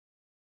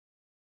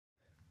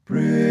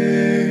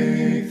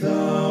Break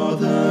thou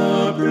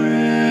the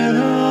bread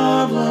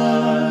of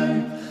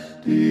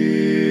life,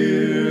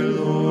 dear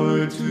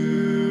Lord,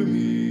 to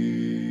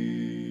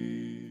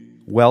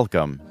me.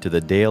 Welcome to the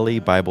Daily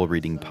Bible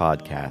Reading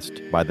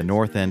Podcast by the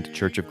North End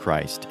Church of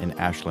Christ in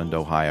Ashland,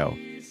 Ohio.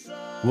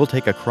 We'll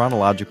take a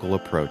chronological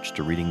approach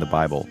to reading the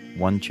Bible,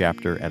 one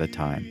chapter at a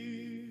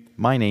time.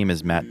 My name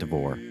is Matt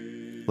DeVore.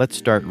 Let's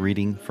start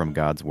reading from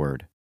God's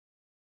Word.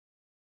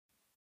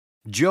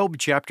 Job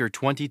chapter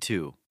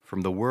 22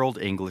 from the World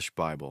English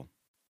Bible.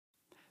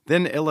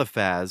 Then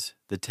Eliphaz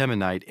the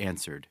Temanite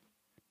answered,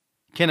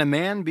 "Can a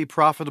man be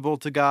profitable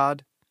to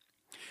God?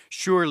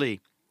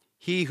 Surely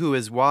he who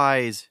is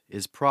wise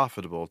is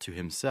profitable to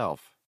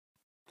himself.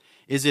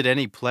 Is it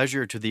any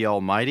pleasure to the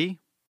Almighty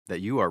that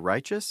you are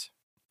righteous?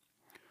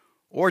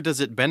 Or does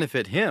it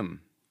benefit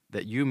him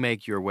that you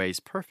make your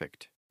ways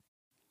perfect?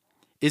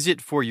 Is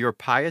it for your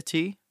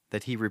piety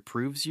that he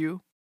reproves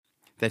you,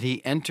 that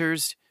he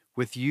enters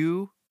with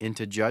you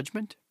into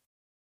judgment?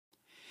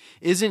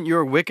 Isn't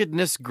your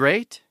wickedness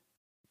great?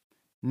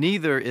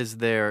 Neither is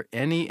there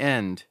any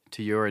end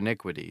to your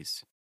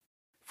iniquities.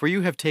 For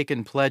you have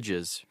taken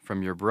pledges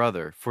from your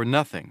brother for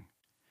nothing,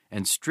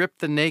 and stripped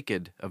the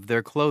naked of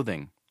their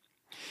clothing.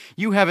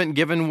 You haven't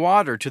given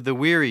water to the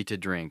weary to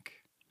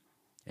drink,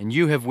 and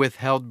you have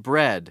withheld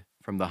bread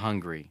from the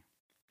hungry.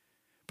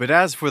 But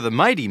as for the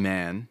mighty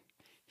man,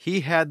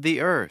 he had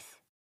the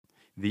earth.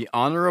 The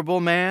honorable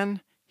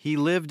man, he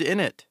lived in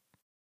it.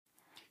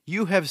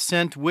 You have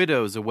sent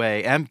widows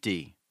away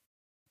empty,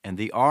 and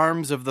the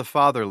arms of the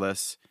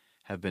fatherless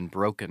have been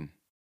broken.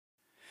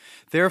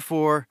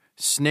 Therefore,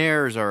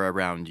 snares are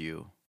around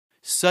you,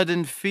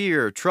 sudden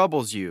fear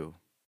troubles you,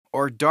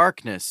 or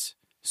darkness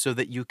so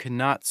that you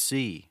cannot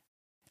see,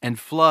 and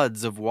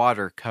floods of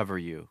water cover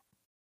you.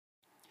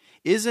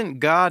 Isn't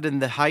God in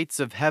the heights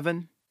of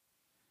heaven?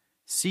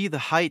 See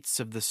the heights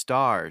of the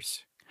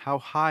stars, how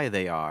high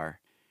they are.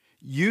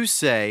 You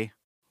say,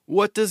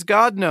 'What does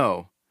God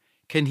know?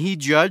 Can he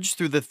judge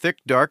through the thick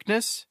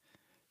darkness?'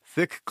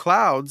 Thick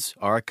clouds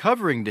are a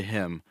covering to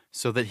him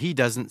so that he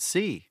doesn't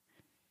see.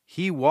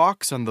 He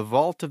walks on the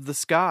vault of the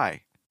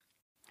sky.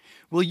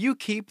 Will you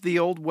keep the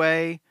old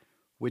way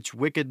which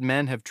wicked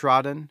men have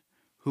trodden,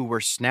 who were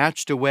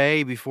snatched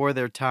away before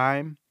their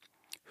time,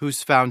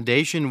 whose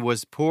foundation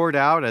was poured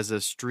out as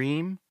a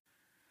stream,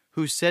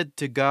 who said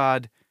to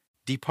God,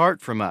 'Depart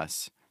from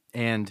us,'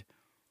 and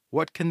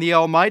 'What can the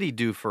Almighty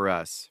do for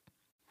us?'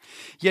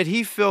 Yet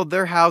he filled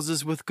their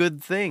houses with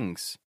good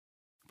things.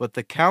 But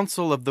the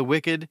counsel of the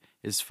wicked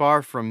is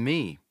far from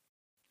me.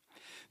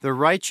 The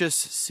righteous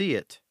see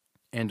it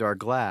and are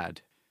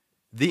glad.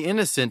 The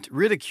innocent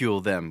ridicule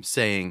them,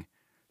 saying,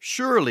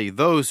 'Surely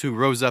those who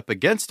rose up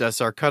against us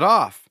are cut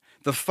off.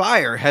 The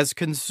fire has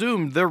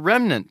consumed their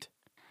remnant.'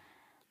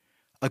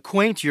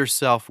 Acquaint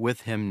yourself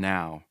with him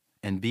now,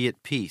 and be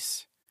at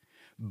peace.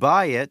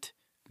 By it,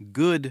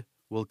 good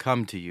will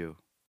come to you.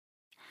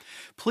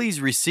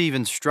 Please receive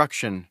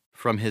instruction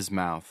from his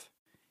mouth,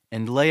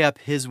 and lay up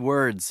his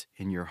words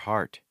in your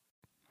heart.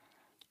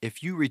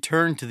 If you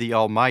return to the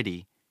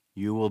Almighty,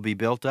 you will be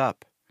built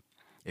up,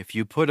 if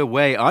you put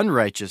away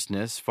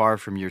unrighteousness far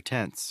from your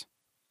tents.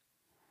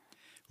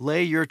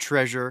 Lay your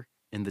treasure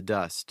in the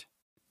dust,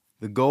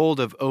 the gold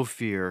of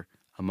Ophir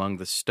among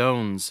the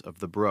stones of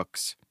the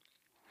brooks.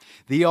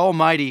 The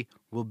Almighty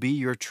will be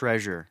your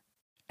treasure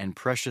and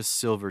precious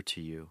silver to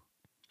you.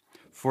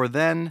 For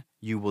then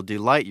you will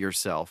delight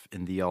yourself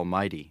in the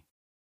Almighty,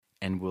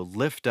 and will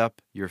lift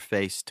up your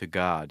face to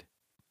God.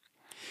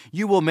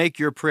 You will make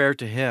your prayer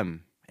to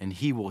him, and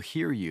he will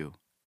hear you.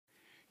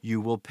 You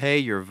will pay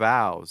your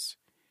vows.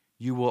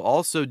 You will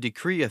also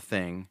decree a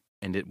thing,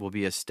 and it will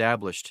be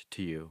established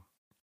to you.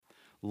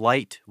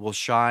 Light will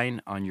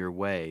shine on your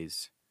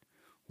ways.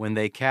 When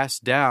they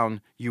cast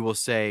down, you will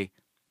say,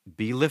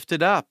 'Be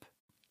lifted up.'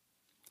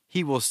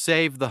 He will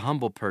save the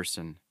humble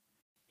person.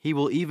 He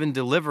will even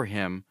deliver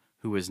him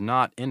who is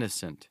not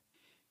innocent.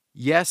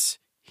 Yes,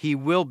 he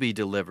will be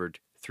delivered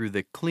through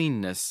the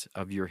cleanness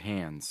of your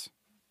hands."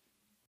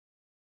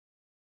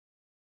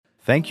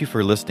 Thank you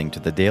for listening to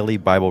the Daily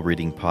Bible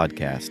Reading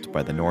Podcast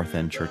by the North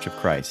End Church of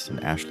Christ in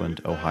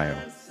Ashland,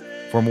 Ohio.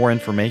 For more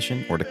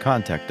information or to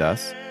contact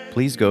us,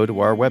 please go to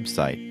our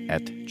website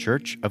at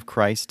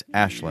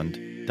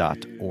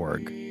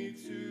churchofchristashland.org.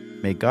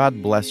 May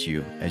God bless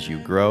you as you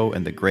grow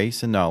in the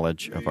grace and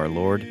knowledge of our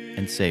Lord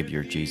and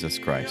Savior Jesus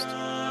Christ.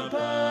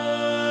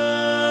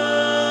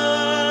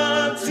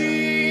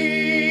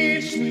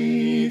 Teach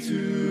me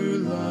to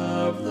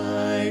love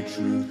thy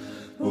truth.